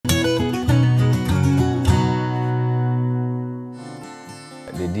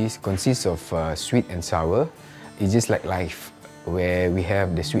This consists of sweet and sour. It's just like life, where we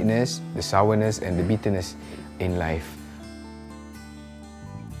have the sweetness, the sourness, and the bitterness in life.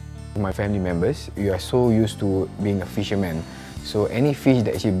 My family members, we are so used to being a fisherman. So any fish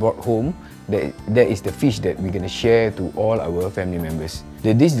that she brought home, that is the fish that we're going to share to all our family members.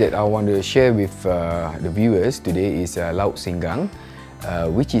 The dish that I want to share with the viewers today is Lauk Singgang,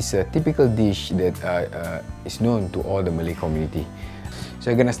 which is a typical dish that is known to all the Malay community. So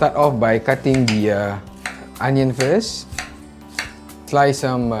I'm going to start off by cutting the onion first, slice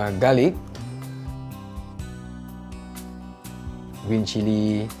some garlic, green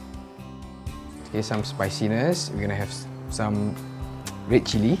chili, okay, some spiciness. We're going to have some red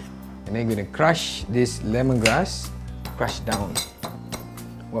chili, and then we're going to crush this lemongrass, crush down.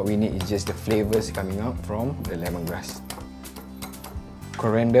 What we need is just the flavors coming out from the lemongrass.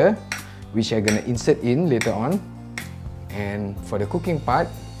 Coriander, which I'm going to insert in later on. And for the cooking part,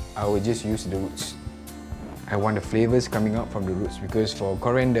 I will just use the roots. I want the flavors coming out from the roots, because for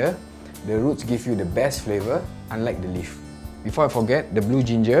coriander, the roots give you the best flavor, unlike the leaf. Before I forget, the blue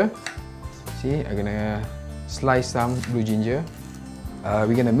ginger. See, I'm going to slice some blue ginger.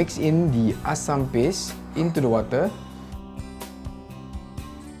 We're going to mix in the asam paste into the water.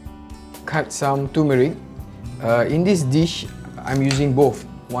 Cut some turmeric. In this dish, I'm using both.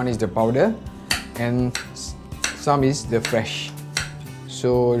 One is the powder and some is the fresh.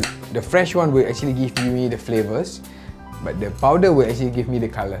 So the fresh one will actually give me the flavors, but the powder will actually give me the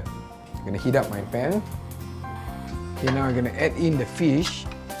color. I'm going to heat up my pan. Okay, now I'm going to add in the fish.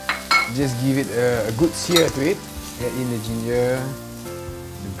 Just give it a good sear to it. Add in the ginger,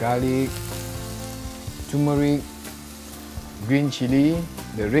 the garlic, turmeric, green chili,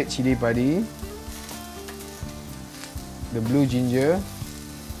 the red chili padi, the blue ginger,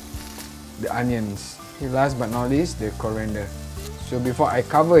 the onions. Okay, last but not least, the coriander. So before I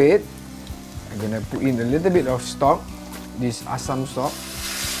cover it, I'm gonna put in a little bit of stock, this asam stock,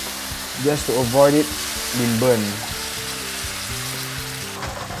 just to avoid it being burned.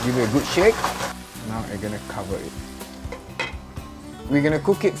 Give it a good shake. Now I'm gonna cover it. We're gonna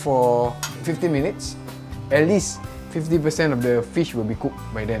cook it for 15 minutes. At least 50% of the fish will be cooked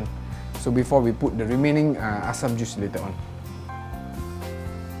by then. So before we put the remaining asam juice later on.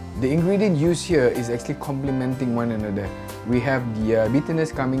 The ingredient used here is actually complementing one another. We have the bitterness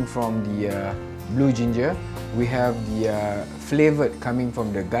coming from the blue ginger. We have the flavored coming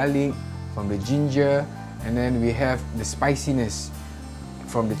from the garlic, from the ginger, and then we have the spiciness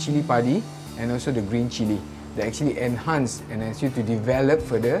from the chili padi and also the green chili that actually enhance and helps you to develop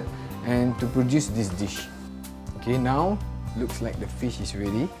further and to produce this dish. Okay, now looks like the fish is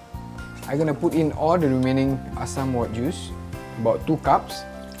ready. I'm gonna put in all the remaining asam wort juice, about 2 cups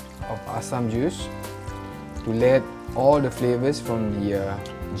of asam juice, to let all the flavors from the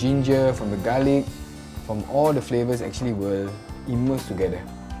ginger, from the garlic, from all the flavors actually will immerse together.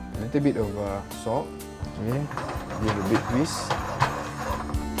 A little bit of salt, okay, give a bit twist.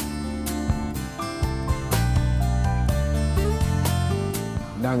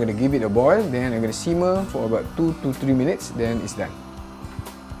 Now I'm going to give it a boil, then I'm going to simmer for about 2 to 3 minutes, then it's done.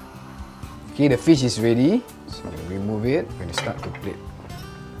 Okay, the fish is ready. So I'm going to remove it. I'm going to start to plate.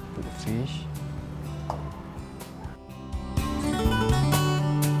 Put the fish.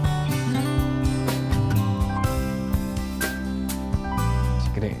 So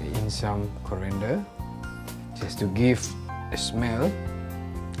I'm going to add in some coriander, just to give a smell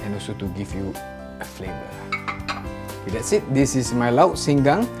and also to give you a flavor. Okay, that's it. This is my Lauk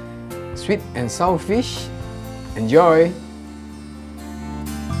Singgang, sweet and sour fish. Enjoy!